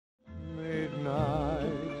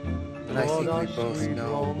But I think we both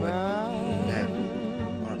know what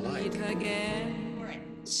men are like. All right.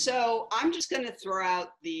 So I'm just going to throw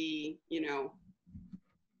out the,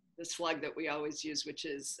 the slug that we always use, which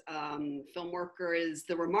is Filmworker is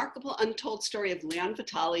the remarkable untold story of Leon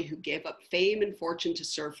Vitali, who gave up fame and fortune to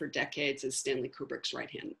serve for decades as Stanley Kubrick's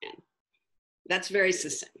right-hand man. That's very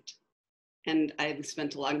succinct. And I've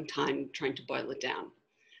spent a long time trying to boil it down.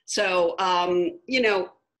 So,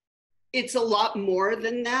 it's a lot more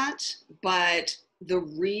than that, but the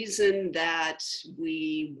reason that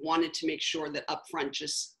we wanted to make sure that upfront,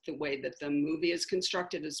 just the way that the movie is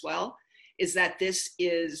constructed as well, is that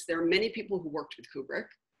there are many people who worked with Kubrick.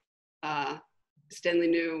 Stanley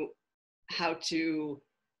knew how to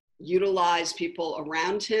utilize people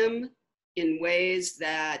around him in ways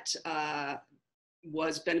that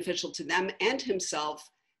was beneficial to them and himself,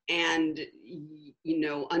 and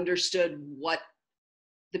understood what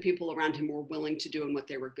the people around him were willing to do and what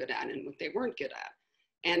they were good at and what they weren't good at.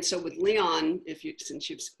 And so with Leon,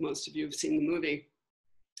 most of you have seen the movie,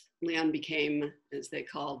 Leon became, as they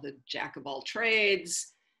call, the jack of all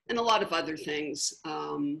trades and a lot of other things.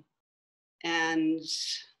 And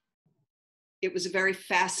it was a very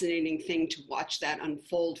fascinating thing to watch that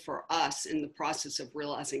unfold for us in the process of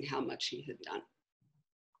realizing how much he had done.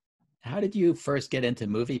 How did you first get into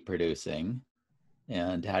movie producing?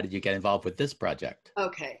 And how did you get involved with this project?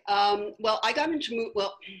 Okay. Well, I got into,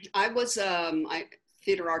 I was a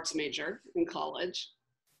theater arts major in college.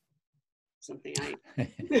 Something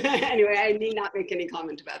anyway, I need not make any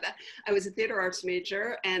comment about that. I was a theater arts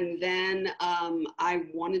major, and then I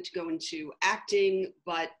wanted to go into acting,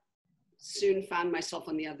 but soon found myself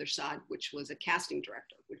on the other side, which was a casting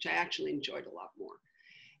director, which I actually enjoyed a lot more.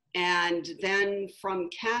 And then from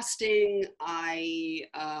casting, I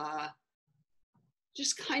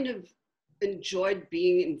just kind of enjoyed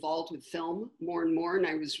being involved with film more and more, and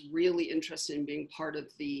I was really interested in being part of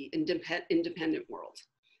the independent world.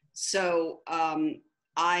 So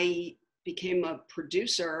I became a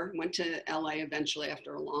producer, went to LA eventually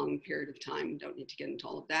after a long period of time, don't need to get into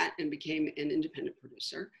all of that, and became an independent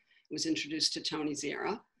producer. Was introduced to Tony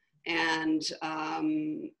Zierra, and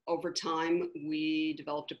over time we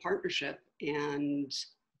developed a partnership, and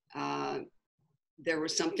there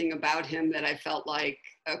was something about him that I felt like,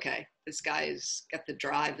 okay, this guy's got the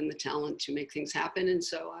drive and the talent to make things happen. And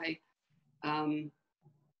so I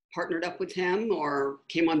partnered up with him, or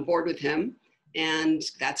came on board with him. And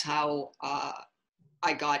that's how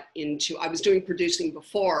I got into, I was doing producing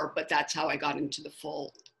before, but that's how I got into the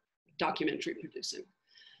full documentary producing.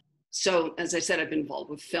 So as I said, I've been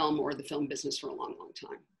involved with film or the film business for a long, long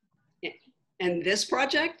time. And this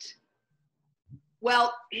project,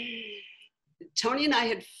 well, Tony and I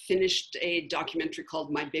had finished a documentary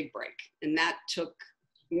called My Big Break, and that took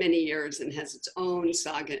many years and has its own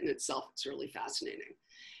saga in itself. It's really fascinating.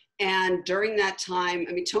 And during that time,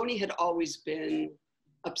 I mean, Tony had always been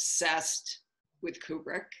obsessed with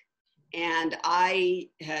Kubrick, and I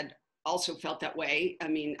had also felt that way. I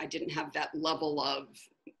mean, I didn't have that level of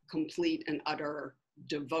complete and utter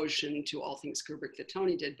devotion to all things Kubrick that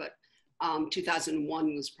Tony did, but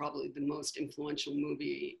 2001 was probably the most influential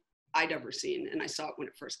movie I'd ever seen, and I saw it when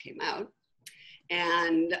it first came out.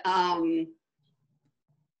 And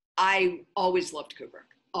I always loved Kubrick.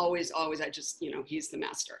 Always, I just, he's the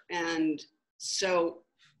master. And so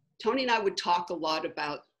Tony and I would talk a lot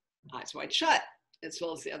about Eyes Wide Shut, as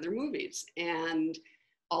well as the other movies, and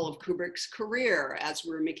all of Kubrick's career as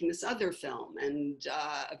we were making this other film. And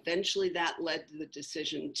eventually that led to the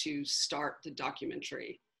decision to start the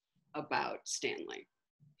documentary about Stanley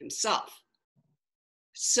himself.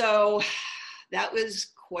 So that was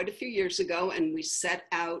quite a few years ago, and we set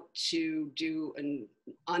out to do an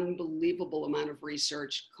unbelievable amount of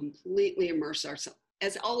research, completely immerse ourselves.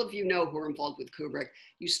 As all of you know who are involved with Kubrick,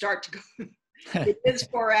 you start to go, it is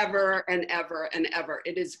forever and ever and ever.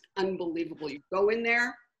 It is unbelievable. You go in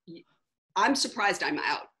there, I'm surprised I'm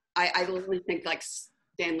out. I literally think like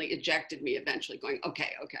Stanley ejected me eventually, going, okay,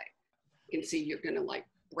 you can see you're gonna like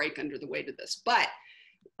break under the weight of this. But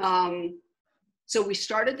so we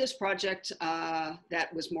started this project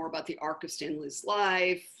that was more about the arc of Stanley's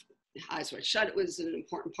life. Eyes Wide Shut was an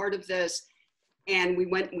important part of this. And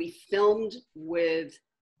we filmed with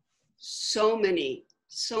so many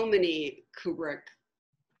Kubrick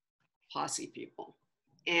posse people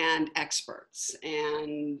and experts,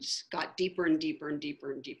 and got deeper and deeper and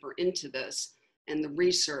deeper and deeper into this, and the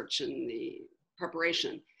research and the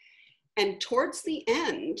preparation. And towards the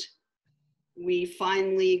end, we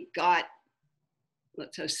finally got,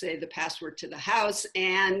 let's just say, the password to the house,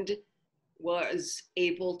 and was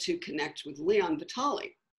able to connect with Leon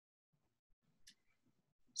Vitali.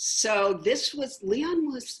 So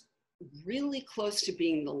Leon was really close to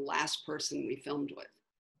being the last person we filmed with,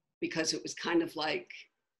 because it was kind of like,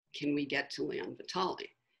 can we get to Leon Vitali?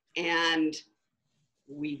 And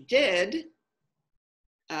we did.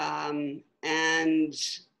 And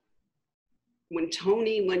when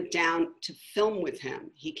Tony went down to film with him,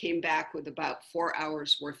 he came back with about 4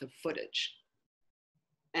 hours worth of footage.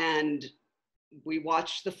 And we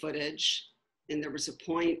watched the footage, and there was a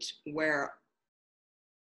point where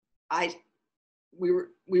we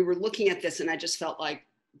were looking at this, and I just felt like,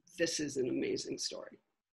 this is an amazing story.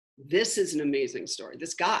 This is an amazing story.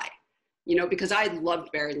 This guy, you know, because I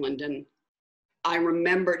loved Barry Lyndon. I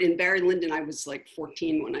remembered in Barry Lyndon, I was like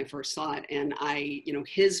 14 when I first saw it. And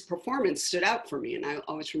his performance stood out for me, and I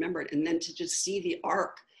always remember it. And then to just see the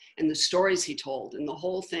arc and the stories he told and the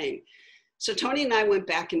whole thing. So Tony and I went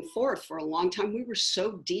back and forth for a long time. We were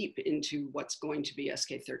so deep into what's going to be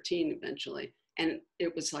SK13 eventually. And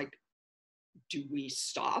it was like, do we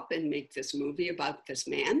stop and make this movie about this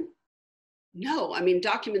man? No, I mean,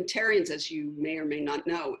 documentarians, as you may or may not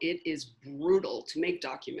know, it is brutal to make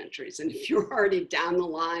documentaries. And if you're already down the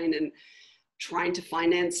line and trying to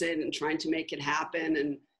finance it and trying to make it happen,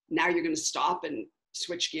 and now you're going to stop and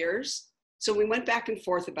switch gears. So we went back and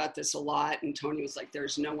forth about this a lot. And Tony was like,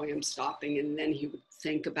 there's no way I'm stopping. And then he would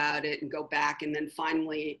think about it and go back. And then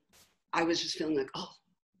finally, I was just feeling like, oh.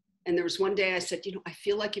 And there was one day I said, you know, I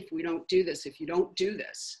feel like if we don't do this, if you don't do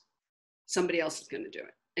this, somebody else is going to do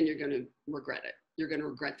it. And you're going to regret it. You're going to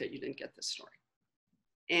regret that you didn't get this story.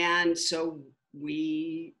 And so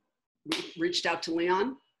we reached out to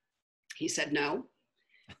Leon. He said no.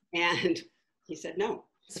 And he said no.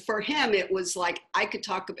 For him, it was like, I could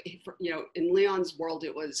talk about, you know, in Leon's world,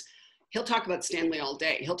 it was, he'll talk about Stanley all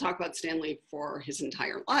day. He'll talk about Stanley for his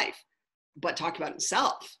entire life, but talk about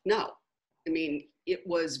himself, no. I mean, it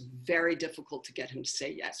was very difficult to get him to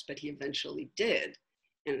say yes, but he eventually did.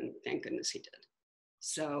 And thank goodness he did.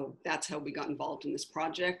 So that's how we got involved in this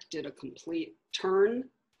project, did a complete turn.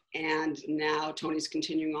 And now Tony's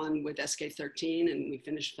continuing on with SK13, and we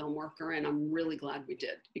finished Filmworker, and I'm really glad we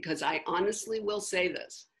did, because I honestly will say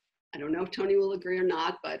this. I don't know if Tony will agree or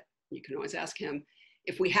not, but you can always ask him.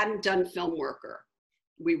 If we hadn't done Filmworker,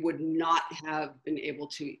 we would not have been able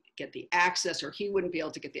to get the access, or he wouldn't be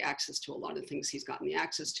able to get the access to a lot of things he's gotten the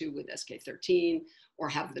access to with SK13, or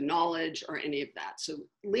have the knowledge or any of that. So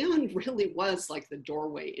Leon really was like the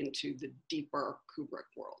doorway into the deeper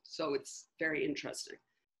Kubrick world. So it's very interesting.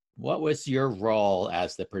 What was your role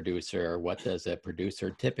as the producer? What does a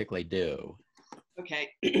producer typically do? Okay,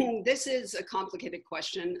 this is a complicated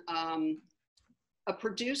question. A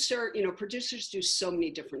producer, you know, producers do so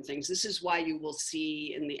many different things. This is why you will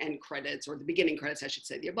see in the end credits, or the beginning credits, I should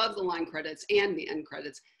say, the above the line credits and the end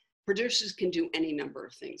credits, producers can do any number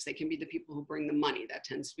of things. They can be the people who bring the money. That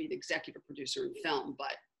tends to be the executive producer in film,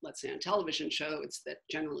 but let's say on a television show, it's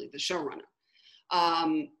generally the showrunner.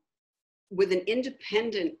 With an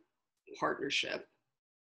independent partnership,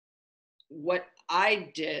 what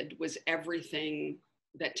I did was everything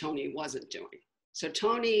that Tony wasn't doing. So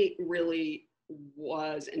Tony really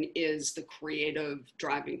was and is the creative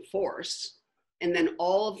driving force. And then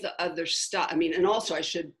all of the other stuff, I mean, and also I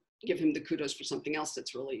should give him the kudos for something else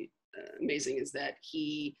that's really amazing, is that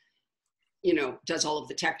he, you know, does all of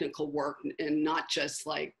the technical work, and not just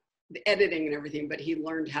like the editing and everything, but he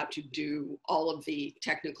learned how to do all of the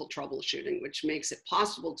technical troubleshooting, which makes it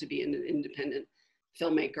possible to be an independent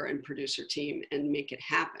filmmaker and producer team and make it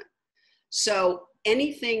happen. So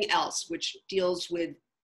anything else which deals with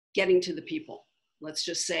getting to the people, let's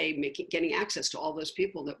just say getting access to all those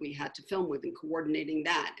people that we had to film with, and coordinating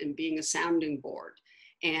that, and being a sounding board,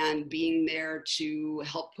 and being there to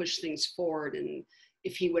help push things forward. And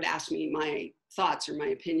if he would ask me my thoughts or my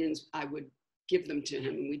opinions, I would give them to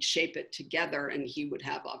him, and we'd shape it together, and he would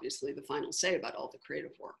have obviously the final say about all the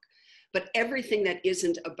creative work. But everything that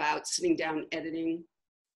isn't about sitting down editing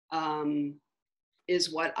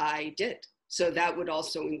is what I did. So that would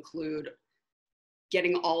also include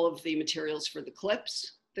getting all of the materials for the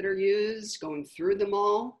clips that are used, going through them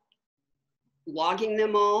all, logging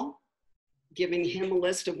them all, giving him a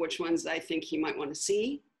list of which ones I think he might want to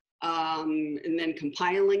see, and then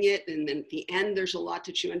compiling it. And then at the end, there's a lot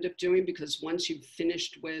that you end up doing, because once you've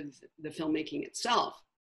finished with the filmmaking itself,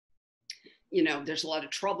 you know, there's a lot of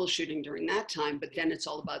troubleshooting during that time, but then it's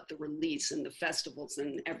all about the release and the festivals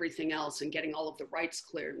and everything else, and getting all of the rights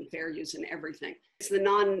cleared and fair use and everything. It's the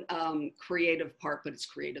non-creative part, but it's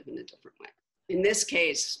creative in a different way. In this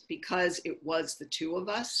case, because it was the two of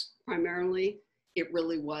us primarily, it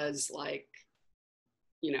really was like,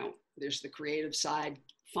 you know, there's the creative side,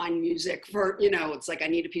 find music for, you know, it's like, I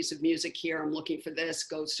need a piece of music here. I'm looking for this,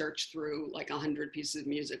 go search through like 100 pieces of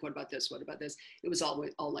music. What about this? What about this? It was all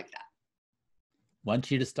like that.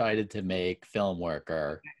 Once you decided to make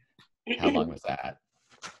Filmworker, how long was that?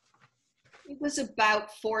 It was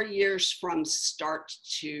about 4 years from start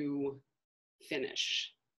to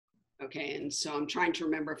finish. Okay, and so I'm trying to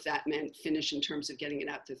remember if that meant finish in terms of getting it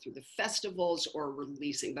out there through the festivals or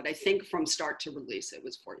releasing, but I think from start to release, it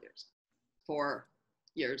was 4 years. 4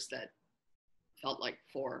 years that felt like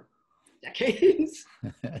 4 decades,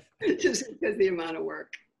 just because the amount of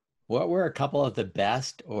work. What were a couple of the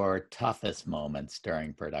best or toughest moments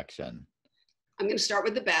during production? I'm going to start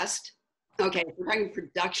with the best. Okay, if we're talking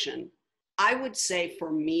production, I would say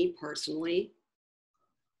for me personally,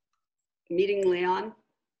 meeting Leon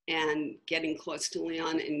and getting close to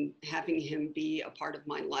Leon and having him be a part of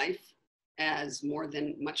my life as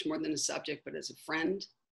much more than a subject, but as a friend,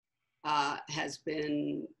 has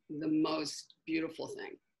been the most beautiful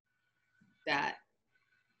thing that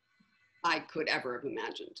I could ever have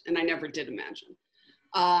imagined. And I never did imagine.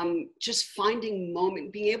 Just finding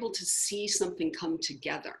being able to see something come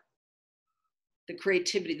together. The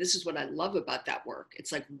creativity, this is what I love about that work.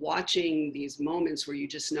 It's like watching these moments where you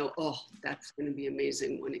just know, oh, that's going to be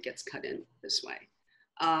amazing when it gets cut in this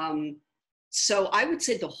way. So I would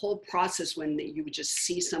say the whole process when you would just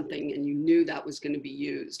see something and you knew that was going to be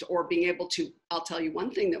used, or being able to, I'll tell you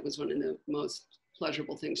one thing that was one of the most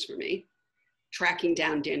pleasurable things for me, tracking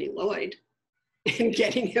down Danny Lloyd and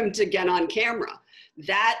getting him to get on camera.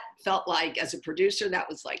 That felt like, as a producer, that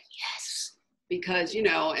was like, yes, because, you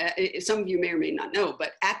know, some of you may or may not know,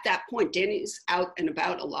 but at that point, Danny's out and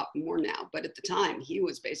about a lot more now. But at the time, he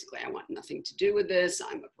was basically, I want nothing to do with this.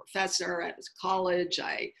 I'm a professor at his college.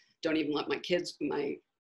 I don't even let my kids, my,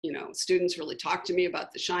 you know, students really talk to me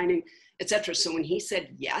about The Shining, etc. So when he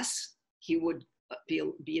said yes, he would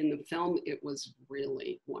be in the film, it was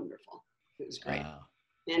really wonderful. It was great. Wow.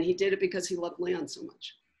 And he did it because he loved Leon so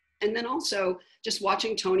much. And then also just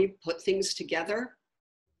watching Tony put things together,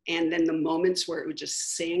 and then the moments where it would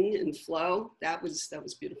just sing and flow, that was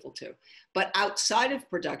beautiful too. But outside of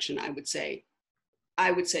production, I would say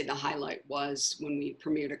the highlight was when we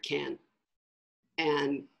premiered at Cannes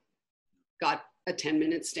and got a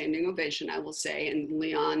 10-minute standing ovation, I will say, and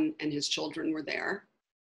Leon and his children were there.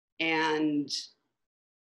 And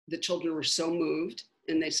the children were so moved,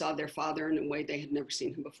 and they saw their father in a way they had never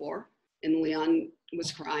seen him before. And Leon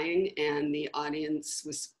was crying, and the audience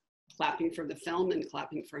was clapping for the film and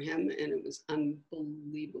clapping for him, and it was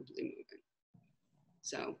unbelievably moving.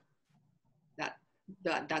 So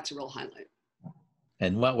that's a real highlight.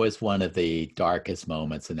 And what was one of the darkest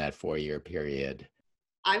moments in that 4-year period?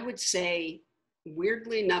 I would say,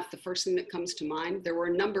 weirdly enough, the first thing that comes to mind, there were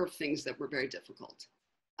a number of things that were very difficult.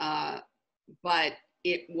 But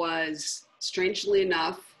it was, strangely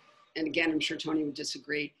enough, and again, I'm sure Tony would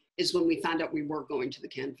disagree, is when we found out we were going to the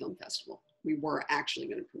Cannes Film Festival. We were actually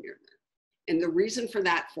going to premiere there. And the reason for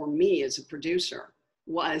that for me as a producer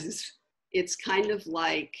was, it's kind of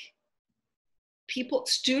like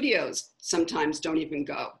studios sometimes don't even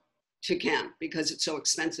go to Cannes because it's so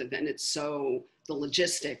expensive and it's so, the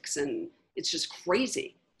logistics, and it's just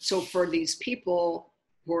crazy. So for these people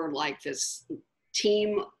who are like this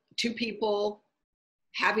team, 2 people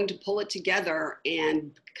having to pull it together,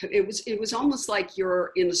 and it was almost like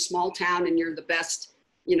you're in a small town and you're the best,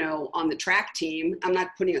 you know, on the track team. I'm not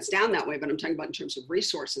putting us down that way, but I'm talking about in terms of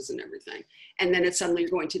resources and everything. And then it's suddenly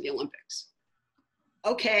you're going to the Olympics.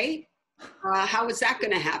 Okay, how is that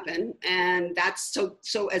going to happen? And that's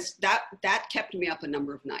so as that kept me up a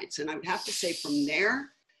number of nights. And I would have to say from there,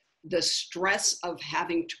 the stress of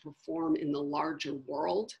having to perform in the larger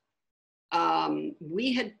world,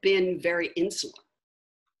 we had been very insular.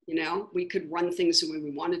 You know, we could run things the way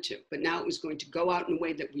we wanted to, but now it was going to go out in a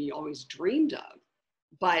way that we always dreamed of.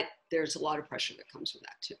 But there's a lot of pressure that comes with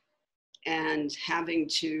that too. And having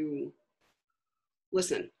to,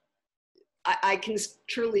 listen, I can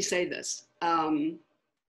truly say this, you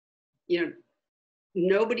know,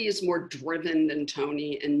 nobody is more driven than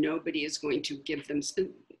Tony, and nobody is going to give them,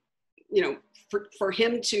 you know, for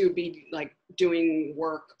him to be like doing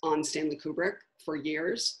work on Stanley Kubrick for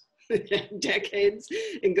years, decades,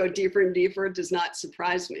 and go deeper and deeper does not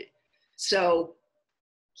surprise me. So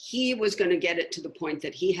he was going to get it to the point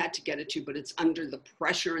that he had to get it to, but it's under the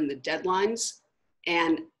pressure and the deadlines.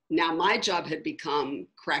 And now my job had become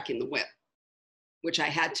cracking the whip, which I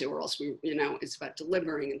had to, or else we, you know, it's about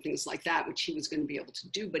delivering and things like that, which he was going to be able to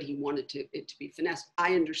do, but he wanted it to be finessed.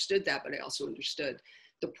 I understood that, but I also understood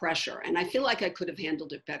the pressure. And I feel like I could have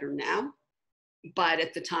handled it better now, but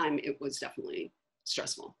at the time it was definitely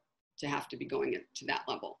stressful to have to be going to that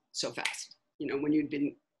level so fast, you know, when you'd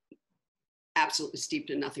been absolutely steeped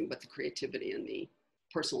in nothing but the creativity and the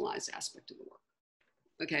personalized aspect of the work.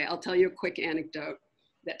 Okay, I'll tell you a quick anecdote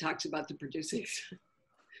that talks about the producing.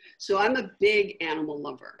 So I'm a big animal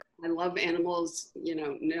lover. I love animals, you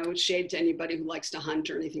know, no shade to anybody who likes to hunt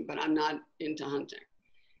or anything, but I'm not into hunting.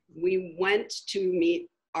 We went to meet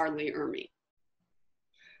Arlie Ermy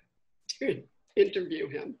to interview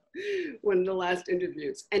him, one of the last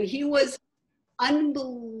interviews. And he was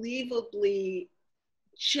unbelievably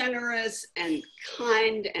generous and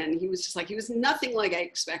kind, and he was just like, he was nothing like I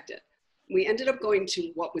expected. We ended up going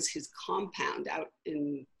to what was his compound out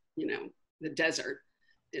in, you know, the desert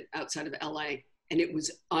outside of LA, and it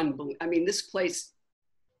was unbelievable. I mean, this place,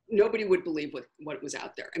 nobody would believe what was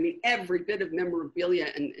out there. I mean, every bit of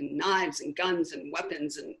memorabilia and knives and guns and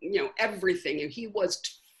weapons and, you know, everything. And he was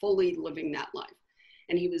fully living that life.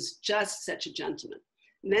 And he was just such a gentleman.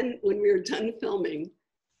 And then when we were done filming,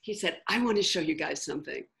 he said, I want to show you guys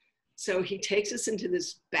something. So he takes us into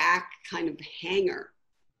this back kind of hangar,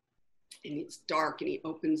 and it's dark, and he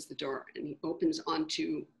opens the door, and he opens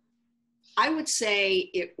onto, I would say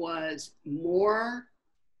it was more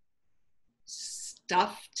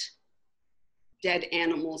stuffed dead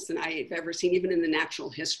animals than I've ever seen, even in the Natural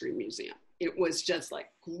History Museum. It was just like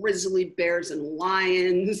grizzly bears and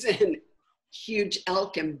lions and huge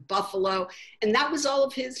elk and buffalo. And that was all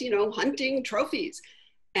of his, you know, hunting trophies.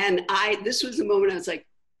 And this was the moment I was like,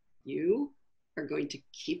 you are going to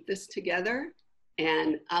keep this together.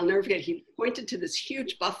 And I'll never forget, he pointed to this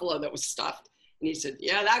huge buffalo that was stuffed. And he said,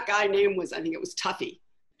 yeah, that guy name was, I think it was Tuffy.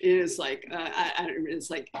 It was like, it's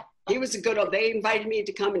like, he was a good old, they invited me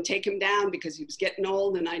to come and take him down because he was getting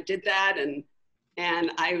old, and I did that.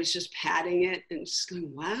 And I was just patting it and just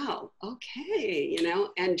going, wow, okay, you know,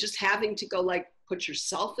 and just having to go like, put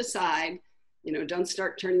yourself aside, you know, don't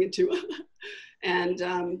start turning into,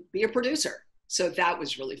 and be a producer. So that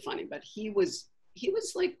was really funny, but he was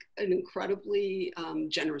like an incredibly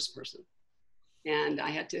generous person. And I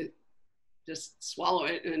had to just swallow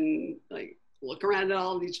it and like look around at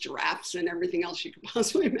all these giraffes and everything else you could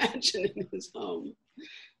possibly imagine in his home.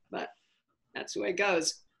 But that's the way it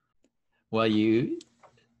goes. Well, you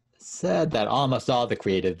said that almost all the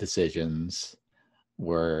creative decisions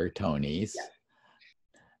were Tony's. Yeah.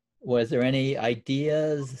 Was there any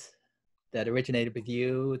ideas that originated with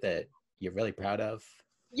you that you're really proud of?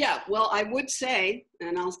 Yeah, well, I would say,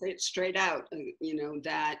 and I'll say it straight out, you know,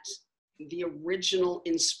 that the original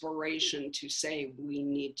inspiration to say we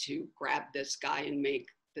need to grab this guy and make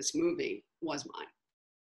this movie was mine.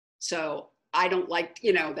 So I don't like,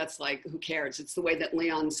 you know, that's like, who cares? It's the way that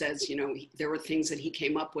Leon says, you know, there were things that he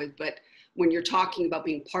came up with, but when you're talking about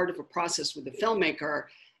being part of a process with a filmmaker,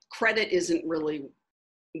 credit isn't really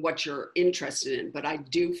what you're interested in. But I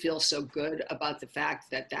do feel so good about the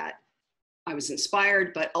fact that I was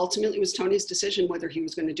inspired, but ultimately it was Tony's decision whether he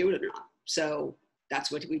was going to do it or not. So that's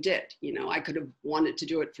what we did. You know, I could have wanted to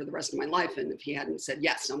do it for the rest of my life. And if he hadn't said,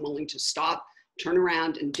 yes, I'm willing to stop, turn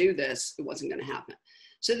around and do this, it wasn't going to happen.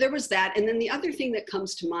 So there was that. And then the other thing that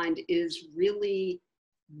comes to mind is really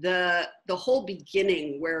the whole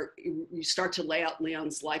beginning where you start to lay out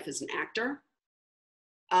Leon's life as an actor.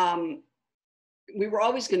 We were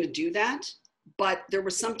always going to do that, but there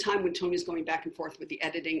was some time when Tony was going back and forth with the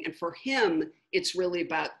editing. And for him, it's really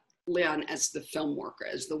about Leon as the film worker,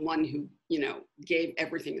 as the one who, you know, gave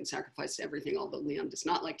everything and sacrificed everything, although Leon does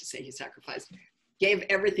not like to say he sacrificed, gave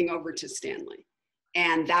everything over to Stanley.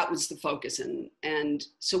 And that was the focus. And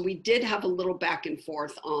so we did have a little back and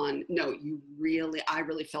forth on, no, I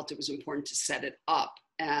really felt it was important to set it up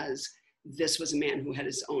as this was a man who had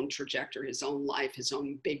his own trajectory, his own life, his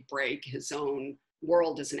own big break, his own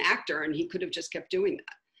world as an actor, and he could have just kept doing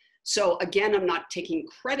that. So again, I'm not taking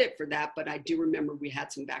credit for that, but I do remember we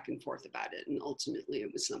had some back and forth about it. And ultimately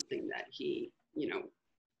it was something that he, you know,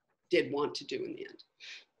 did want to do in the end.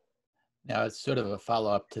 Now, it's sort of a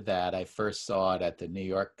follow-up to that. I first saw it at the New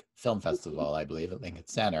York Film Festival, I believe, at Lincoln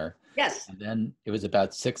Center. Yes. And then it was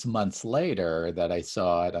about 6 months later that I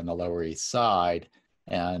saw it on the Lower East Side.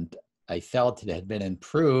 And I felt it had been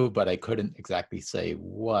improved, but I couldn't exactly say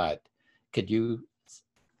what. Could you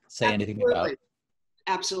say anything about?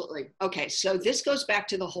 Absolutely. Okay, so this goes back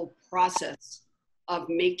to the whole process of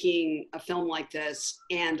making a film like this.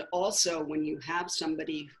 And also when you have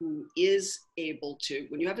somebody who is able to,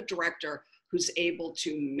 when you have a director who's able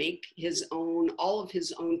to make all of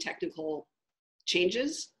his own technical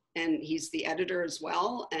changes, and he's the editor as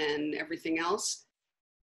well and everything else,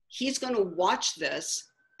 he's going to watch this.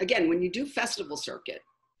 Again, when you do festival circuit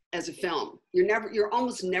as a film, you're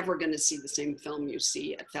almost never going to see the same film you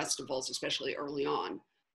see at festivals, especially early on.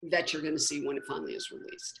 that you're going to see when it finally is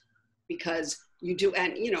released. Because you do,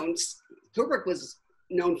 and you know, Kubrick was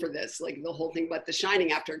known for this, like the whole thing about The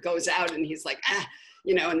Shining, after it goes out and he's like,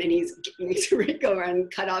 you know, and then he makes Rico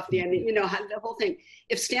and cut off the ending, you know, the whole thing.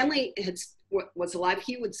 If Stanley was alive,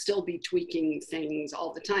 he would still be tweaking things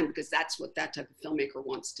all the time, because that's what that type of filmmaker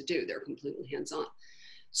wants to do. They're completely hands-on.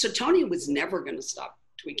 So Tony was never going to stop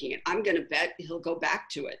tweaking it. I'm going to bet he'll go back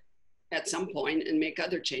to it at some point and make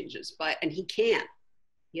other changes, and he can.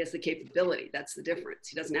 He has the capability. That's the difference.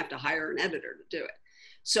 He doesn't have to hire an editor to do it.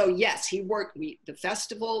 So yes, he worked. The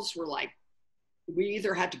festivals were like, we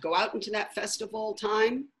either had to go out into that festival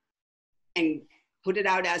time and put it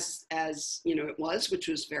out as you know it was, which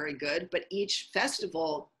was very good. But each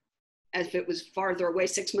festival, if it was farther away,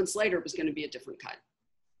 6 months later, it was going to be a different cut.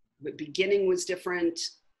 The beginning was different.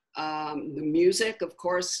 The music, of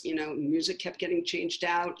course, you know, music kept getting changed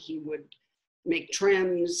out. He would make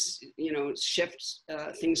trims, you know, shift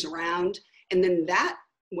things around. And then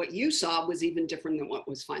what you saw was even different than what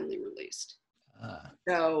was finally released.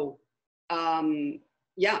 So,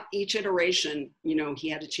 yeah, each iteration, you know, he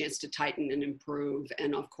had a chance to tighten and improve.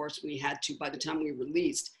 And of course we had to, by the time we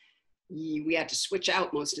released, we had to switch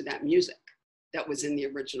out most of that music that was in the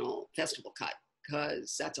original festival cut,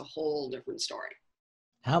 because that's a whole different story.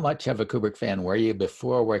 How much of a Kubrick fan were you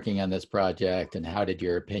before working on this project, and how did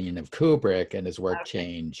your opinion of Kubrick and his work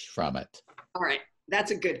change from it? All right,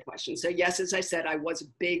 that's a good question. So yes, as I said, I was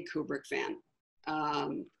a big Kubrick fan.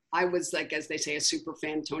 I was, like, as they say, a super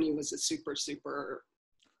fan. Tony was a super, super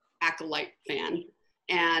acolyte fan.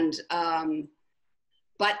 And,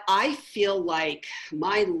 but I feel like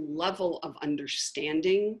my level of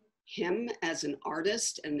understanding him as an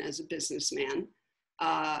artist and as a businessman,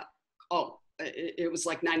 it was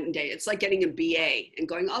like night and day. It's like getting a BA and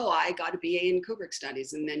going, oh, I got a BA in Kubrick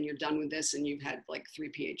studies. And then you're done with this and you've had like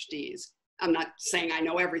 3 PhDs. I'm not saying I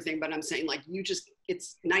know everything, but I'm saying, like,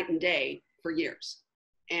 it's night and day for years.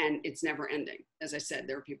 And it's never ending. As I said,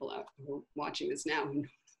 there are people out who are watching this now who know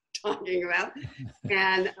what I'm talking about.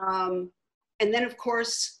 And then, of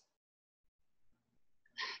course,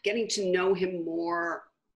 getting to know him more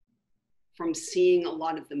from seeing a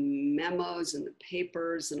lot of the memos and the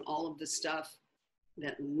papers and all of the stuff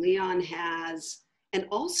that Leon has. And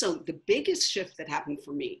also the biggest shift that happened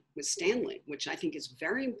for me with Stanley, which I think is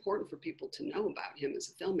very important for people to know about him as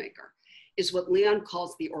a filmmaker, is what Leon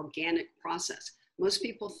calls the organic process. Most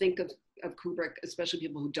people think of Kubrick, especially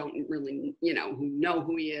people who don't really, you know, who know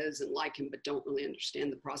who he is and like him, but don't really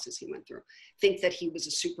understand the process he went through, think that he was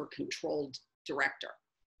a super controlled director.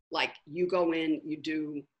 Like, you go in, you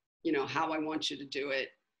do, you know, how I want you to do it,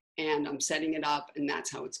 and I'm setting it up, and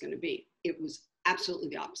that's how it's going to be. It was absolutely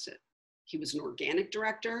the opposite. He was an organic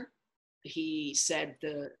director. He said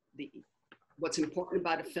what's important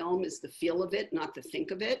about a film is the feel of it, not the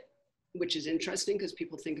think of it, which is interesting because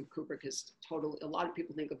people think of Kubrick as a lot of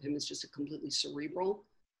people think of him as just a completely cerebral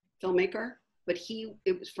filmmaker, but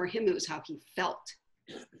for him, it was how he felt,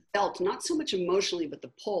 not so much emotionally, but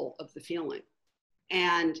the pull of the feeling.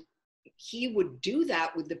 And he would do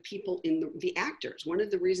that with the people the actors. One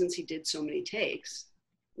of the reasons he did so many takes,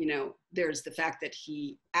 you know, there's the fact that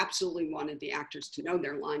he absolutely wanted the actors to know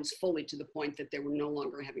their lines fully, to the point that they were no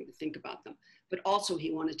longer having to think about them. But also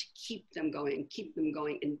he wanted to keep them going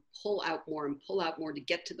and pull out more to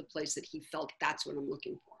get to the place that he felt, that's what I'm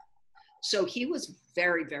looking for. So he was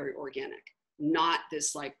very, very organic, not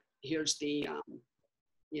this like, here's the,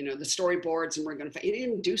 you know, the storyboards and we're going to, he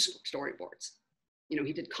didn't do storyboards. You know,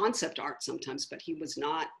 he did concept art sometimes, but he was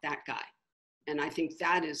not that guy. And I think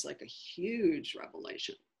that is like a huge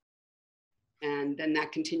revelation. And then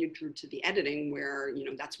that continued through to the editing, where, you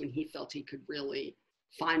know, that's when he felt he could really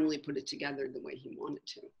finally put it together the way he wanted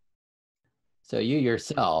to. So you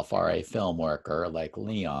yourself are a film worker like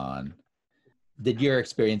Leon. Did your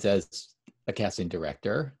experience as a casting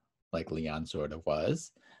director, like Leon sort of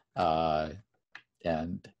was, and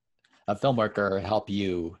a film worker help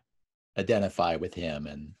you identify with him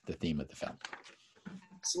and the theme of the film?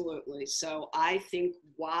 Absolutely. So I think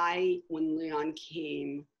when Leon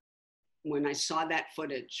came, when I saw that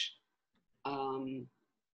footage,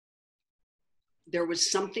 there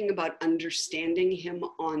was something about understanding him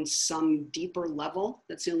on some deeper level.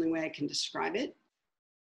 That's the only way I can describe it.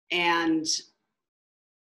 And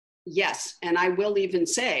yes, and I will even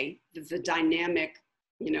say that the dynamic,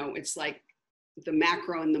 you know, it's like the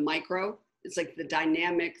macro and the micro. It's like the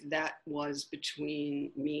dynamic that was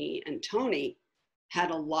between me and Tony had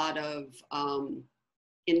a lot of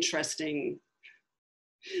interesting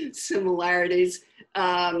similarities,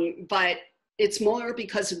 but it's more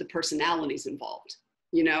because of the personalities involved.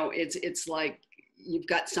 You know, it's like, you've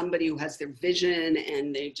got somebody who has their vision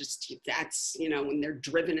and they just, that's, you know, when they're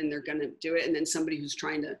driven and they're going to do it. And then somebody who's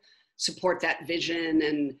trying to support that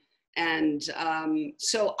vision.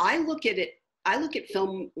 So I look at it, I look at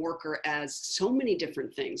Filmworker as so many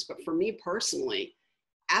different things, but for me personally,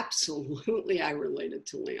 absolutely I related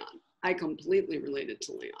to Leon. I completely related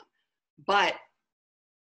to Leon. But,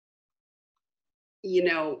 you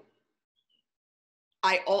know,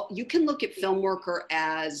 you can look at Filmworker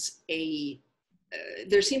as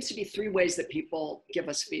there seems to be three ways that people give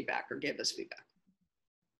us feedback or gave us feedback.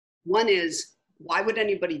 One is, why would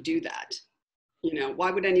anybody do that? You know, why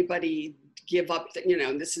would anybody give up, you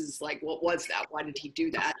know, this is like, what was that? Why did he do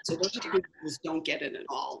that? So those people just don't get it at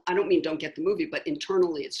all. I don't mean don't get the movie, but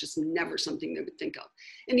internally, it's just never something they would think of.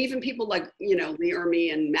 And even people like, you know,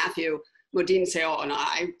 Riquelme and Matthew Modine say, oh, no,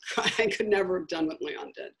 I could never have done what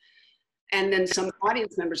Leon did. And then some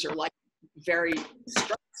audience members are like very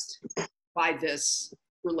stressed by this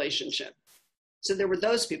relationship. So there were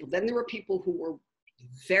those people. Then there were people who were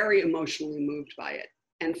very emotionally moved by it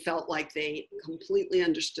and felt like they completely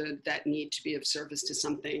understood that need to be of service to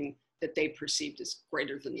something that they perceived as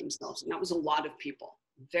greater than themselves. And that was a lot of people,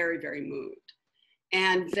 very, very moved.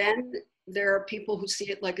 And then there are people who see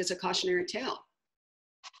it like as a cautionary tale.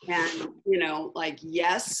 And, you know, like,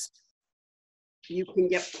 yes, you can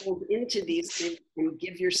get pulled into these things and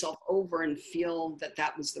give yourself over and feel that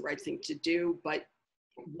that was the right thing to do, but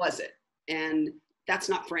was it? And that's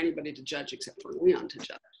not for anybody to judge except for Leon to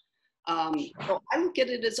judge. So I look at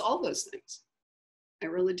it as all those things. I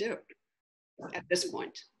really do at this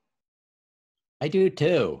point. I do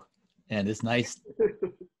too. And it's nice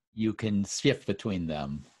you can shift between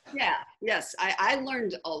them. Yeah, yes. I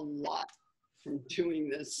learned a lot from doing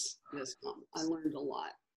this film. I learned a lot.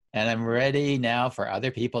 And I'm ready now for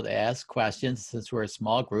other people to ask questions. Since we're a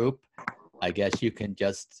small group, I guess you can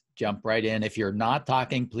just jump right in. If you're not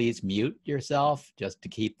talking, please mute yourself just to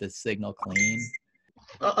keep the signal clean.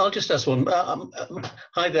 I'll just ask one.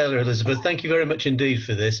 Hi there, Elizabeth. Thank you very much indeed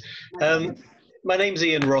for this. My name's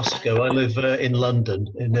Ian Roscow. I live in London,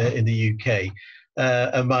 in the UK.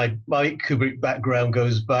 And my Kubrick background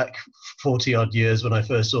goes back 40 odd years when I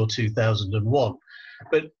first saw 2001.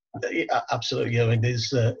 But absolutely, I mean,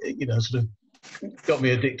 there's, you know, sort of got me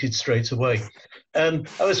addicted straight away. I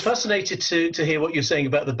was fascinated to hear what you're saying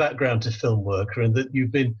about the background to Filmworker and that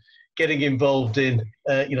you've been getting involved in,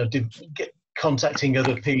 you know, contacting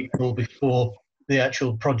other people before the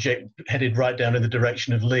actual project headed right down in the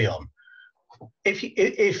direction of Leon. If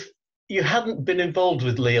you hadn't been involved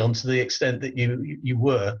with Leon to the extent that you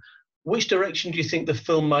were, which direction do you think the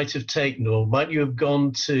film might have taken, or might you have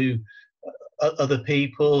gone to other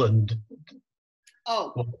people? And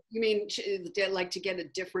oh, you mean like to get a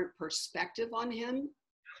different perspective on him?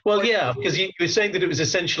 Well, yeah, because you were saying that it was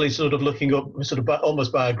essentially sort of looking up, sort of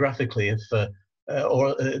almost biographically, if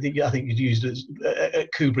I think you'd used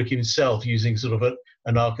Kubrick himself, using sort of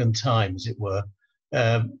an arc in time, as it were.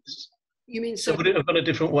 You mean so? Would it have gone a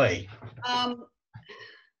different way?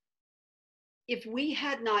 If we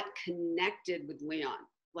had not connected with Leon,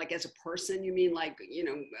 like as a person, you mean like, you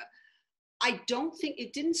know, I don't think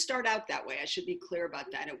it didn't start out that way. I should be clear about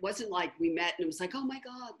that. It wasn't like we met and it was like, oh my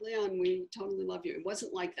God, Leon, we totally love you. It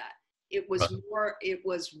wasn't like that. It was more, it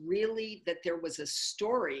was really that there was a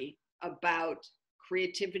story about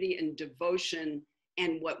creativity and devotion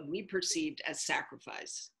and what we perceived as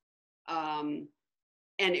sacrifice.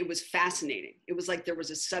 And it was fascinating. It was like there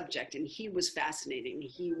was a subject and he was fascinating.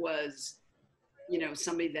 He was, you know,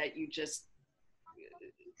 somebody that you just,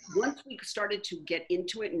 once we started to get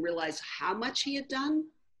into it and realize how much he had done,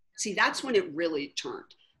 see, that's when it really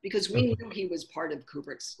turned, because we knew he was part of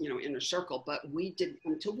Kubrick's, you know, inner circle, but we didn't,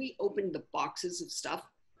 until we opened the boxes of stuff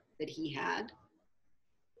that he had,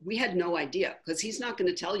 we had no idea, because he's not going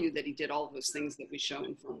to tell you that he did all those things that we show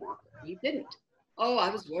in Filmworker. He didn't. Oh, I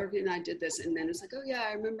was working and I did this. And then it's like, oh yeah,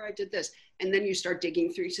 I remember I did this. And then you start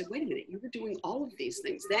digging through, you said, wait a minute, you were doing all of these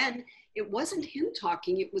things. Then it wasn't him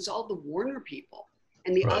talking, it was all the Warner people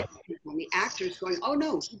and the other people and the actors going, oh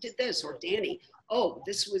no, he did this, or Danny, oh,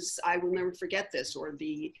 this was, I will never forget this, or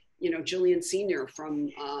the, you know, Julian Sr.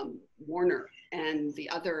 from Warner and the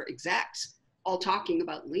other execs all talking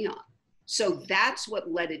about Leon. So that's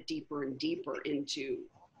what led it deeper and deeper into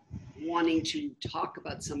wanting to talk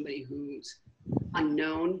about somebody who's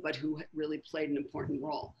unknown, but who really played an important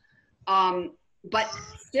role. But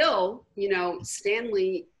still, you know,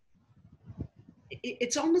 Stanley,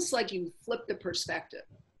 it's almost like you flip the perspective.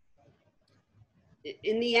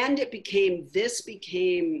 In the end, it became, this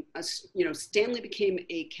became, you know, Stanley became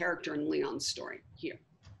a character in Leon's story here.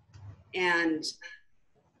 And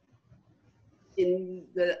in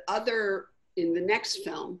the other in the next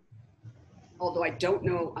film, although I don't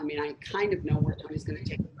know, I mean, I kind of know where Tony's going to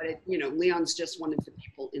take it, but it, you know, Leon's just one of the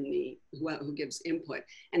people in the, who gives input.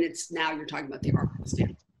 And it's now you're talking about the arc of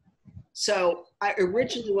Stanley. So I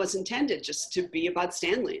originally was intended just to be about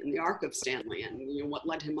Stanley and the arc of Stanley and, you know, what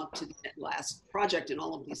led him up to the last project and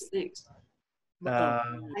all of these things. Hi,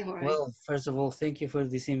 Jorge. Well, first of all, thank you for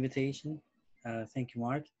this invitation. Thank you,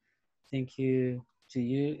 Mark. Thank you to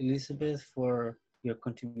you, Elizabeth, for your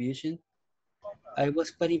contribution. I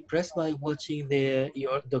was quite impressed by watching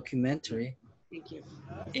your documentary. Thank you.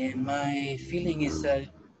 And my feeling is that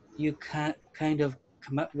you can kind of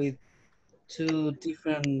come up with two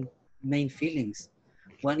different main feelings.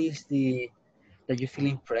 One is that you feel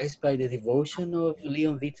impressed by the devotion of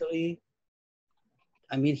Leon Vitali.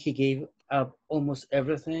 I mean, he gave up almost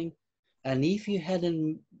everything. And if you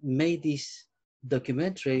hadn't made this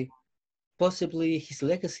documentary, possibly his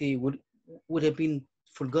legacy would have been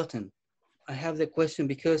forgotten. I have the question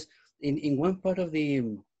because in one part of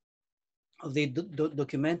the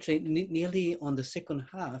documentary, nearly on the second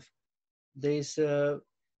half, there's a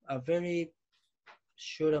very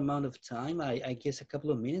short amount of time, I guess a couple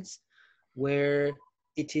of minutes, where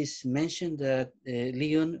it is mentioned that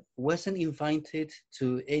Leon wasn't invited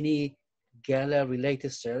to any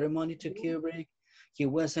gala-related ceremony to Kubrick. He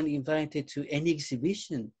wasn't invited to any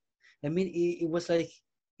exhibition. I mean, it was like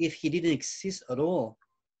if he didn't exist at all.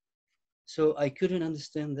 So I couldn't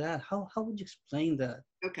understand that. How would you explain that?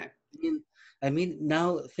 Okay. I mean,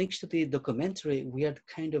 now thanks to the documentary, we are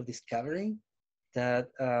kind of discovering that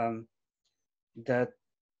that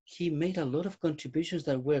he made a lot of contributions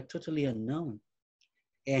that were totally unknown,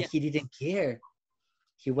 and he didn't care.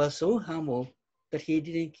 He was so humble that he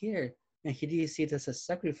didn't care, and he didn't see it as a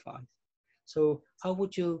sacrifice. So how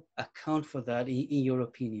would you account for that in your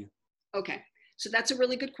opinion? Okay, so that's a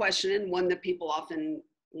really good question and one that people often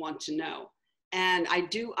want to know. And I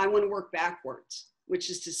want to work backwards, which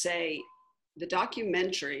is to say the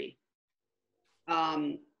documentary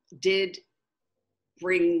did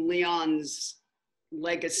bring Leon's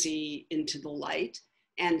legacy into the light.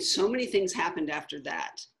 And so many things happened after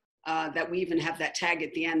that, that we even have that tag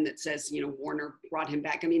at the end that says, you know, Warner brought him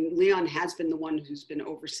back. I mean, Leon has been the one who's been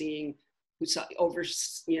overseeing,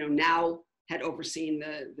 now had overseen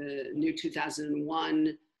the new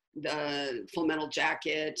 2001, the Full Metal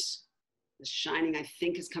Jacket, The Shining, I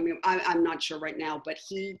think is coming up. I'm not sure right now, but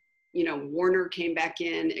he, you know, Warner came back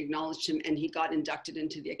in, acknowledged him, and he got inducted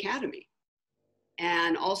into the Academy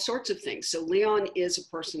and all sorts of things. So Leon is a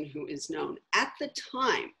person who is known. At the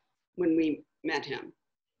time when we met him,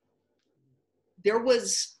 there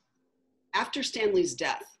was, after Stanley's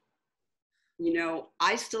death, you know,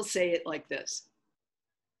 I still say it like this.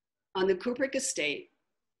 On the Kubrick estate,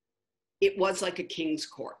 it was like a king's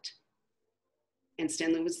court, and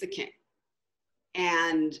Stanley was the king.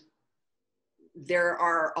 And there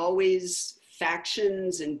are always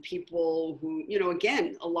factions and people who, you know,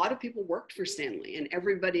 again, a lot of people worked for Stanley, and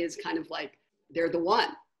everybody is kind of like, they're the one,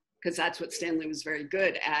 because that's what Stanley was very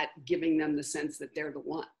good at, giving them the sense that they're the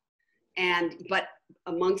one. But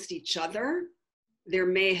amongst each other, there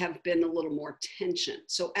may have been a little more tension.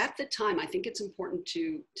 So at the time, I think it's important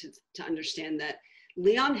to understand that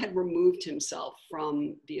Leon had removed himself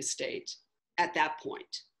from the estate at that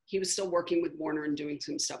point. He was still working with Warner and doing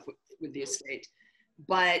some stuff with the estate,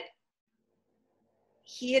 but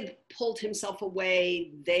he had pulled himself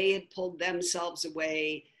away. They had pulled themselves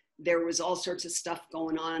away. There was all sorts of stuff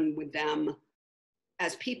going on with them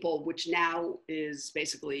as people, which now is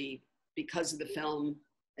basically because of the film,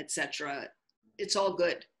 etc. It's all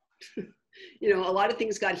good. You know, a lot of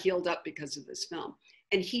things got healed up because of this film.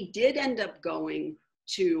 And he did end up going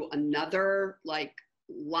to another like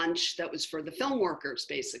lunch that was for the film workers,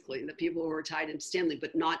 basically, the people who were tied into Stanley,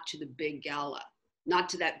 but not to the big gala, not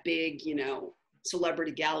to that big, you know,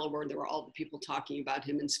 celebrity gala where there were all the people talking about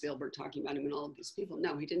him and Spielberg talking about him and all of these people.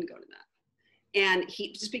 No, he didn't go to that. And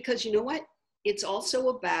he, just because, you know what, it's also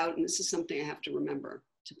about, and this is something I have to remember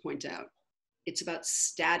to point out, it's about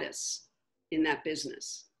status in that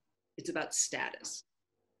business. It's about status.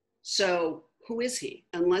 So who is he?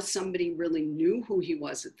 Unless somebody really knew who he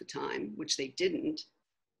was at the time, which they didn't,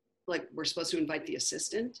 like we're supposed to invite the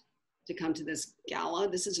assistant to come to this gala.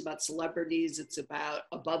 This is about celebrities. It's about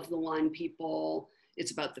above the line people.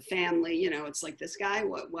 It's about the family, you know, it's like this guy,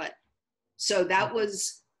 what? So that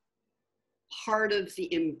was part of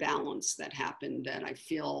the imbalance that happened that I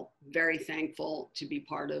feel very thankful to be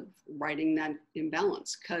part of writing that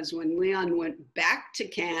imbalance. Because when Leon went back to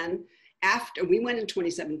Cannes, after we went in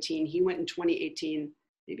 2017, he went in 2018,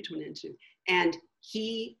 maybe 2019, and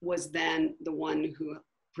he was then the one who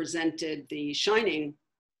presented The Shining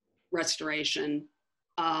restoration,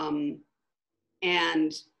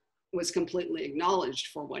 and was completely acknowledged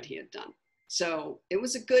for what he had done. So it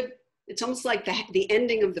was a good, it's almost like the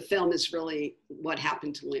ending of the film is really what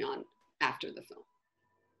happened to Leon after the film.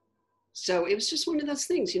 So it was just one of those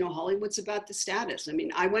things, you know, Hollywood's about the status. I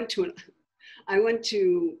mean, Tony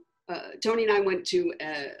and I went to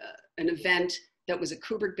an event that was a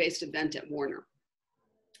Kubrick-based event at Warner.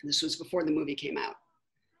 This was before the movie came out.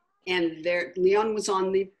 And there, Leon was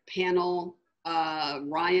on the panel,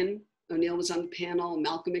 Ryan O'Neal was on the panel,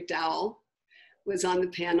 Malcolm McDowell was on the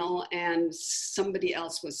panel, and somebody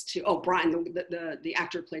else was too. Oh, Brian, the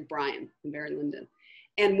actor who played Brian, Barry Lyndon.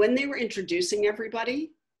 And when they were introducing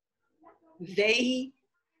everybody, they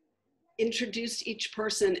introduced each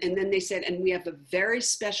person, and then they said, and we have a very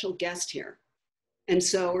special guest here. And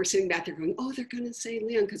so we're sitting back there going, oh, they're going to say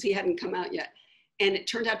Leon, because he hadn't come out yet. And it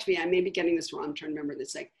turned out to be, I may be getting this wrong, I'm trying to remember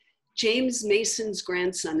this, like, James Mason's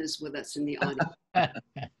grandson is with us in the audience.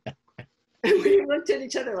 And we looked at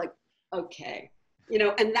each other like, okay, you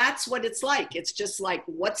know, and that's what it's like. It's just like,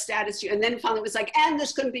 what status and then finally it was like, and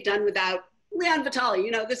this couldn't be done without Leon Vitali,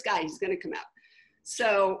 you know, this guy, he's going to come out.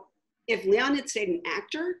 So if Leon had stayed an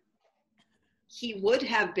actor, he would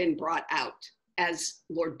have been brought out as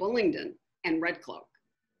Lord Bullingdon and Red Cloak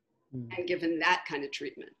and given that kind of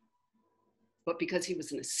treatment. But because he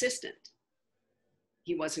was an assistant,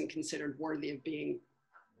 he wasn't considered worthy of being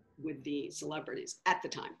with the celebrities at the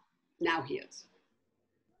time. Now he is.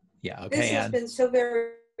 Yeah, okay. This has been so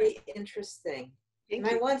very interesting. Thank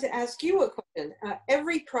And you. I want to ask you a question.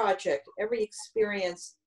 Every project, every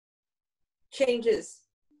experience changes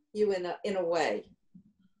you in a way.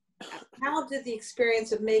 How did the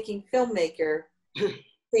experience of making Filmmaker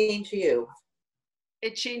change you?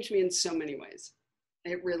 It changed me in so many ways.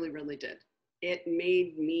 It really, really did. It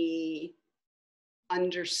made me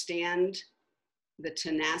understand the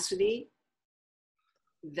tenacity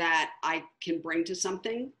that I can bring to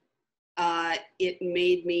something. It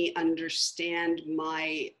made me understand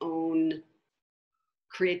my own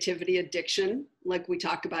creativity addiction, like we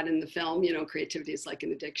talk about in the film, you know, creativity is like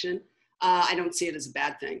an addiction. I don't see it as a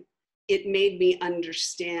bad thing. It made me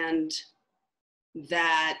understand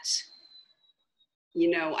that, you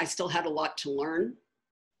know, I still had a lot to learn.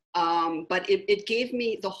 But it gave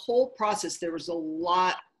me the whole process. There was a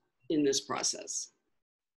lot in this process.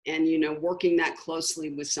 And, you know, working that closely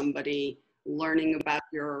with somebody, learning about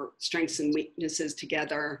your strengths and weaknesses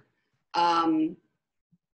together.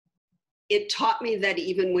 It taught me that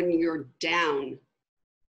even when you're down,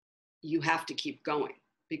 you have to keep going,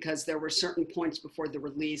 because there were certain points before the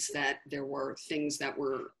release that there were things that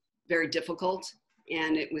were very difficult.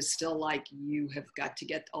 And it was still like, you have got to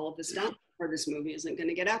get all of this done or this movie isn't going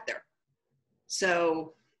to get out there.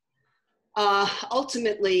 So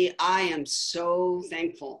ultimately, I am so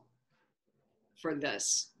thankful for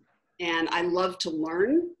this. And I love to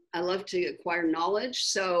learn. I love to acquire knowledge.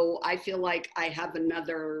 So I feel like I have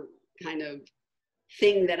another kind of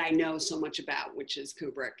thing that I know so much about, which is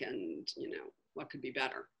Kubrick and, you know, what could be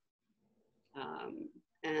better.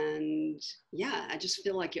 And yeah, I just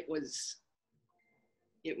feel like it was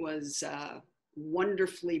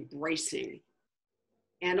wonderfully bracing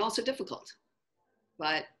and also difficult,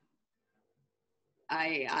 but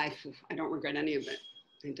I don't regret any of it.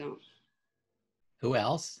 I don't. Who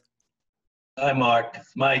else? Hi, Mark.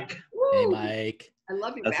 It's Mike. Hey, Woo! Mike. I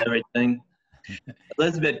love you. That's Matt. everything.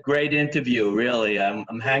 Elizabeth, great interview, really.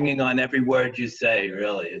 I'm hanging on every word you say,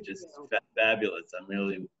 really. It's just fabulous. I'm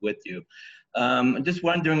really with you. I'm just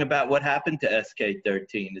wondering about what happened to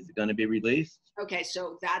SK13. Is it going to be released? Okay,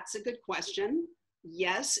 so that's a good question.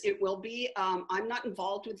 Yes, it will be. I'm not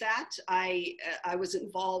involved with that. I was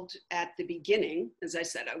involved at the beginning. As I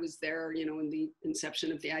said, I was there, you know, in the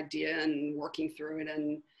inception of the idea and working through it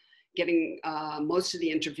and getting most of the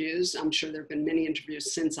interviews. I'm sure there have been many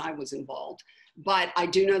interviews since I was involved. But I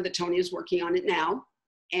do know that Tony is working on it now.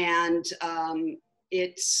 And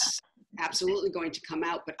it's absolutely going to come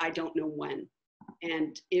out, but I don't know when.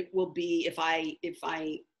 And it will be, if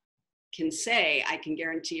I can say, I can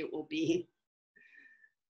guarantee it will be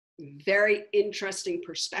very interesting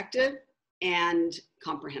perspective and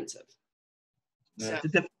comprehensive. So,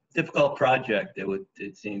 It's a difficult project,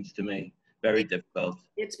 it seems to me. Very difficult.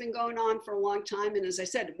 It's been going on for a long time. And as I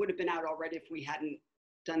said, it would have been out already if we hadn't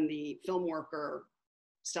done the Filmworker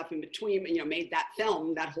stuff in between, you know, made that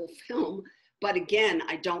film, that whole film. But again,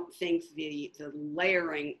 I don't think the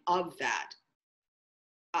layering of that,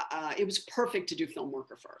 it was perfect to do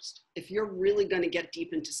Filmworker first. If you're really going to get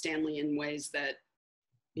deep into Stanley in ways that,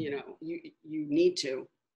 you know, you need to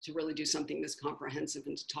really do something this comprehensive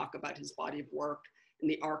and to talk about his body of work and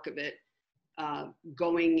the arc of it,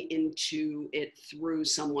 going into it through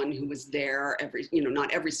someone who was there every,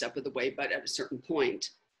 not every step of the way, but at a certain point,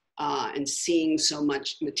 and seeing so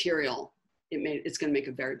much material, it's going to make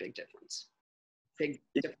a very big difference. Big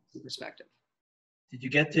difference in perspective. Did you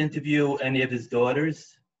get to interview any of his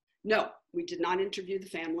daughters? No, we did not interview the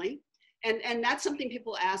family. And that's something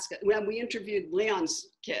people ask. Well, we interviewed Leon's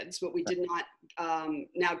kids, but we did not.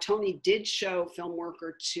 Now, Tony did show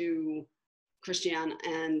Filmworker to Christian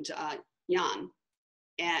and Jan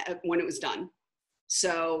when it was done.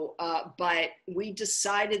 So, but we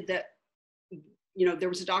decided that, there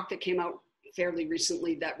was a doc that came out fairly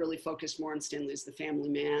recently that really focused more on Stanley as the family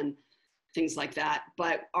man, things like that.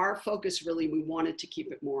 But our focus really, we wanted to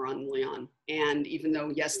keep it more on Leon. And even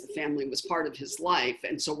though, yes, the family was part of his life,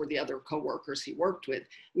 and so were the other coworkers he worked with,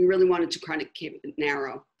 we really wanted to kind of keep it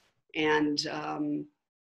narrow. And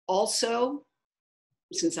also,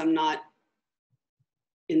 since I'm not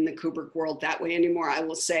in the Kubrick world that way anymore, I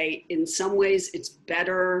will say in some ways it's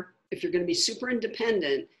better if you're going to be super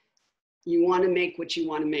independent, you want to make what you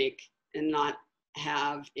want to make and not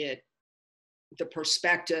have it the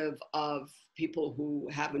perspective of people who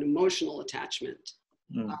have an emotional attachment,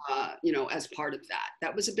 as part of that.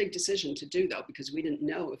 That was a big decision to do, though, because we didn't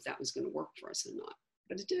know if that was going to work for us or not,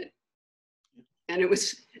 but it did. And it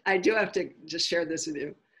was, I do have to just share this with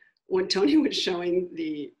you. When Tony was showing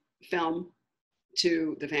the film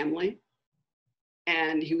to the family,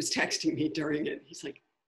 and he was texting me during it, he's like,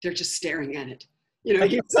 they're just staring at it. He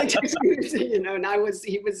was like texting me, and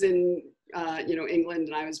he was in, England,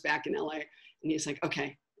 and I was back in LA. And he's like,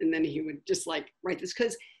 okay. And then he would just like write this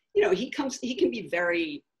because, he can be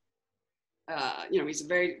very, he's a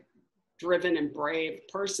very driven and brave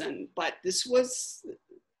person, but this was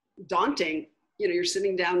daunting. You're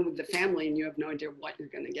sitting down with the family and you have no idea what you're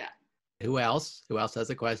going to get. Who else? Who else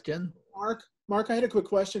has a question? Mark, I had a quick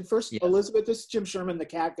question. First, yes. Elizabeth, this is Jim Sherman, the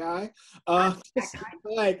cat guy. Hi.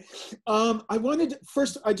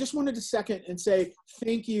 I just wanted to second and say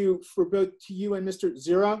thank you for both to you and Mr.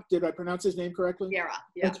 Zira. Did I pronounce his name correctly?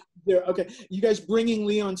 Yeah. Okay. You guys bringing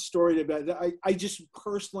Leon's story to bed. I just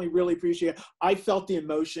personally really appreciate it. I felt the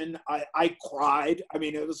emotion. I cried. I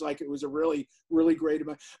mean, it was a really, really great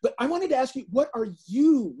emotion. But I wanted to ask you, what are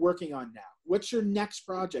you working on now? What's your next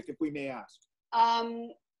project, if we may ask?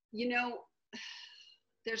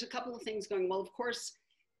 There's a couple of things going. Well, of course,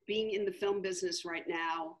 being in the film business right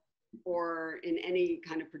now or in any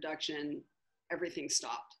kind of production, everything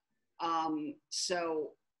stopped. So,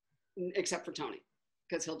 except for Tony,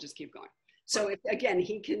 because he'll just keep going. So again,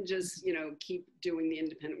 he can just, keep doing the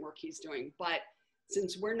independent work he's doing. But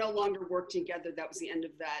since we're no longer working together, that was the end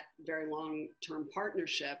of that very long-term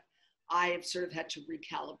partnership, I have sort of had to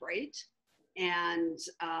recalibrate. And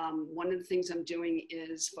one of the things I'm doing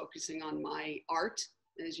is focusing on my art,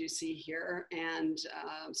 as you see here, and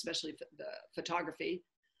especially the photography.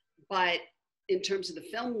 But in terms of the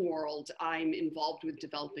film world, I'm involved with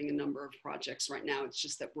developing a number of projects right now. It's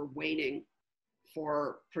just that we're waiting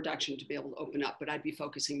for production to be able to open up, but I'd be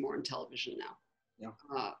focusing more on television now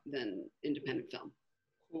than independent film.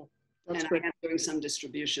 Cool. That's and great. I am doing some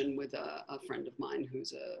distribution with a friend of mine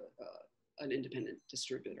who's an independent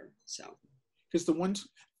distributor, so. Because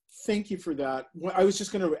thank you for that. What I was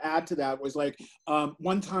just going to add to that was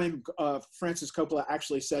one time Francis Coppola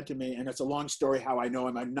actually said to me, and it's a long story how I know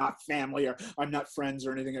him, I'm not family or I'm not friends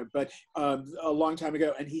or anything, but a long time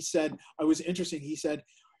ago, and he said, he said,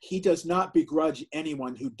 he does not begrudge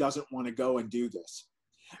anyone who doesn't want to go and do this.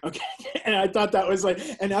 Okay, and I thought that was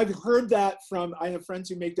and I've heard that I have friends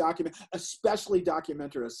who make especially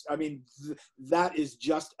documentarists. I mean, that is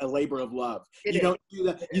just a labor of love. You don't do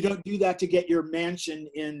that. You don't do that to get your mansion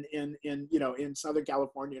in Southern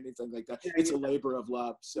California or anything like that. It's a labor of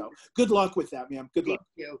love. So good luck with that, ma'am. Good luck.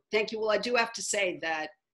 Thank you. Well, I do have to say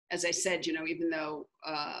that, as I said, even though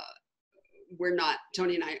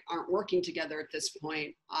Tony and I aren't working together at this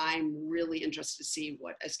point, I'm really interested to see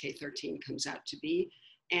what SK13 comes out to be.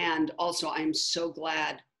 And also, I'm so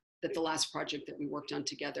glad that the last project that we worked on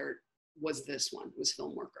together was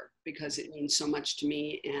Filmworker, because it means so much to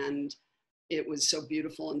me, and it was so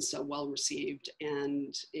beautiful and so well received,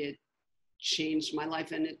 and it changed my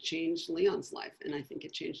life, and it changed Leon's life, and I think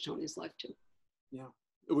it changed Tony's life too. Yeah,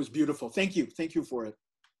 it was beautiful. Thank you for it.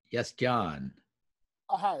 Yes, John.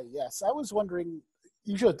 Hi, yes. I was wondering,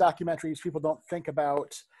 usually with documentaries, people don't think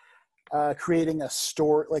about creating a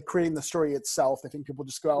story, creating the story itself. I think people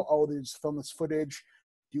just go out, they just film this footage,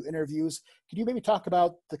 do interviews. Could you maybe talk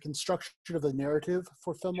about the construction of the narrative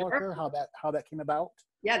for Filmworker, Sure. how that came about?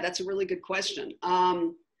 Yeah, that's a really good question.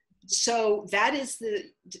 So that is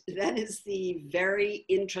the very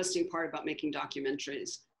interesting part about making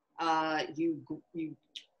documentaries. you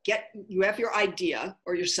have your idea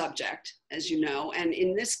or your subject, as you know, and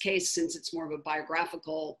in this case, since it's more of a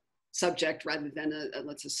biographical subject rather than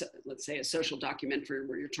let's say a social documentary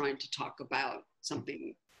where you're trying to talk about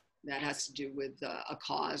something that has to do with a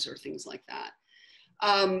cause or things like that.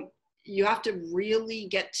 You have to really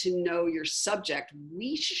get to know your subject.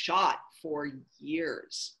 We shot for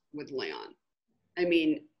years with Leon. I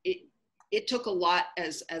mean, it took a lot,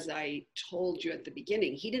 as I told you at the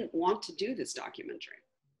beginning. He didn't want to do this documentary.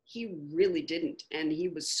 He really didn't. And he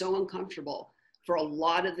was so uncomfortable for a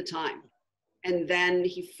lot of the time. And then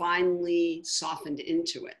he finally softened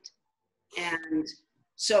into it. And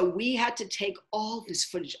so we had to take all this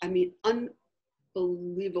footage. I mean,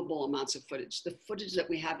 unbelievable amounts of footage. The footage that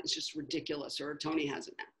we have is just ridiculous, or Tony has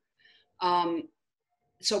it now.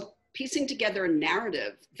 So piecing together a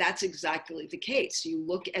narrative, that's exactly the case. You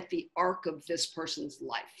look at the arc of this person's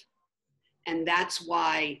life. And that's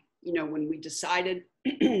why, you know, when we decided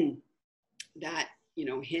that, you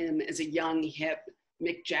know, him as a young, hip,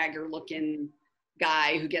 Mick Jagger looking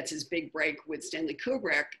guy who gets his big break with Stanley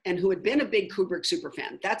Kubrick and who had been a big Kubrick super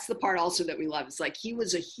fan. That's the part also that we love. It's like he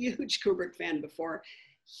was a huge Kubrick fan before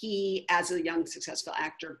he, as a young successful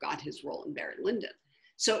actor, got his role in Barry Lyndon.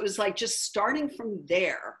 So it was like just starting from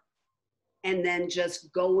there and then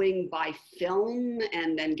just going by film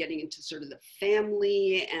and then getting into sort of the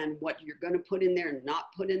family and what you're going to put in there and not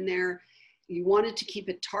put in there. You wanted to keep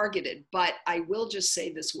it targeted, but I will just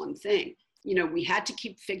say this one thing. You know, we had to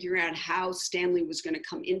keep figuring out how Stanley was going to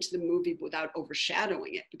come into the movie without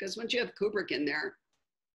overshadowing it, because once you have Kubrick in there,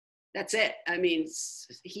 that's it. I mean,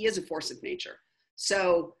 he is a force of nature.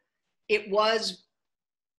 So it was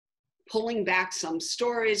pulling back some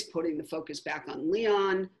stories, putting the focus back on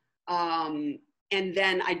Leon. And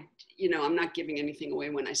then I'm not giving anything away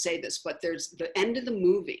when I say this, but there's the end of the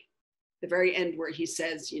movie, the very end where he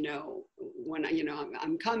says, you know, when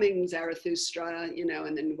I'm coming, Zarathustra, you know,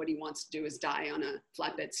 and then what he wants to do is die on a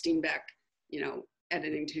flatbed Steenbeck, you know,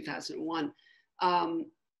 editing 2001.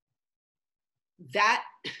 That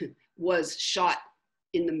was shot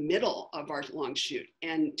in the middle of our long shoot.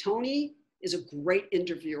 And Tony is a great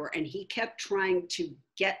interviewer, and he kept trying to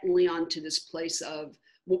get Leon to this place of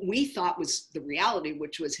what we thought was the reality,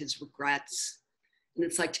 which was his regrets. And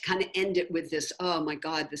it's like to kind of end it with this, oh my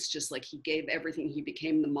God, this just like he gave everything. He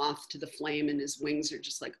became the moth to the flame and his wings are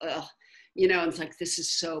just like, ugh, you know, and it's like, this is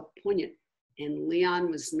so poignant. And Leon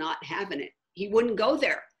was not having it. He wouldn't go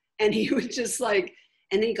there. And he was just like,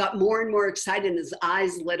 and he got more and more excited and his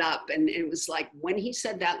eyes lit up. And it was like, when he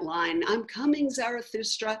said that line, I'm coming,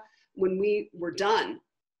 Zarathustra, when we were done,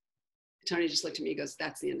 Tony just looked at me, he goes,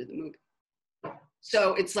 that's the end of the movie.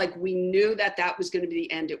 So it's like, we knew that that was going to be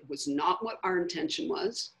the end. It was not what our intention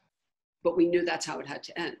was, but we knew that's how it had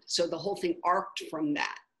to end. So the whole thing arced from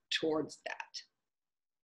that towards that.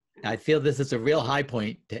 I feel this is a real high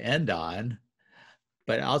point to end on,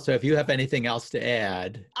 but also if you have anything else to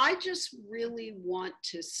add. I just really want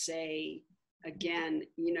to say again,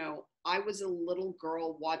 you know, I was a little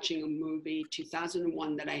girl watching a movie,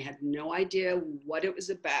 2001, that I had no idea what it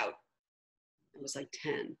was about. I was like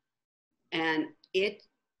 10. And it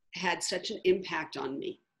had such an impact on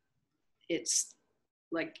me. It's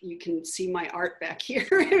like, you can see my art back here.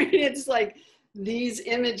 It's like these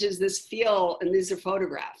images, this feel, and these are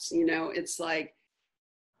photographs, you know, it's like,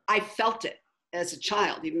 I felt it as a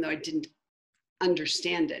child, even though I didn't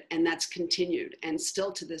understand it. And that's continued. And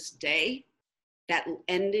still to this day, that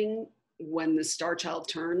ending when the star child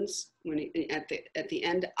turns, at the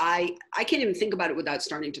end, I can't even think about it without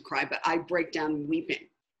starting to cry, but I break down weeping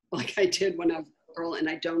like I did when I was a girl. And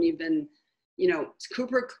I don't even, you know,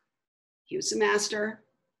 Kubrick, he was a master,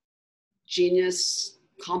 genius,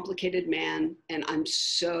 complicated man. And I'm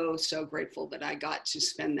so, so grateful that I got to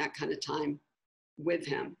spend that kind of time with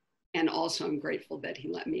him. And also I'm grateful that he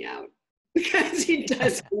let me out, because he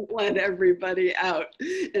doesn't let everybody out.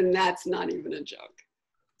 And that's not even a joke.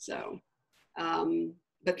 So,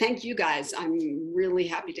 but thank you guys. I'm really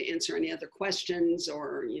happy to answer any other questions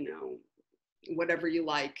or, you know, whatever you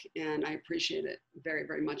like. And I appreciate it very,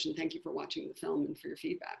 very much. And thank you for watching the film and for your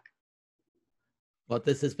feedback. Well,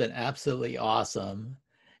 this has been absolutely awesome.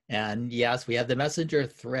 And yes, we have the messenger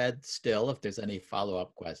thread still if there's any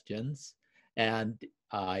follow-up questions. And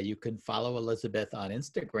you can follow Elizabeth on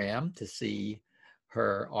Instagram to see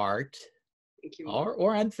her art. Thank you.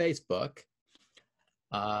 Or on Facebook.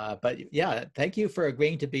 But yeah, thank you for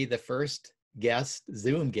agreeing to be the first guest,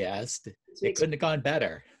 Zoom guest. It couldn't have gone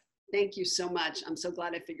better. Thank you so much. I'm so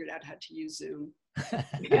glad I figured out how to use Zoom.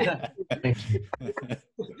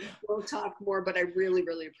 We'll talk more, but I really,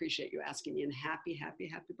 really appreciate you asking me, and happy, happy,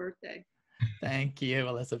 happy birthday. Thank you,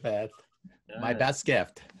 Elizabeth. Yeah. My best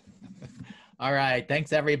gift. All right.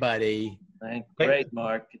 Thanks, everybody. Great,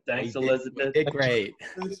 Mark. Thanks, Elizabeth. You did great.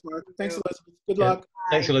 Thanks, Mark. Thanks, Elizabeth. Good luck.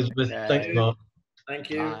 Thanks, Elizabeth. Okay. Thanks, Mark. Thank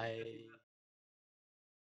you. Bye.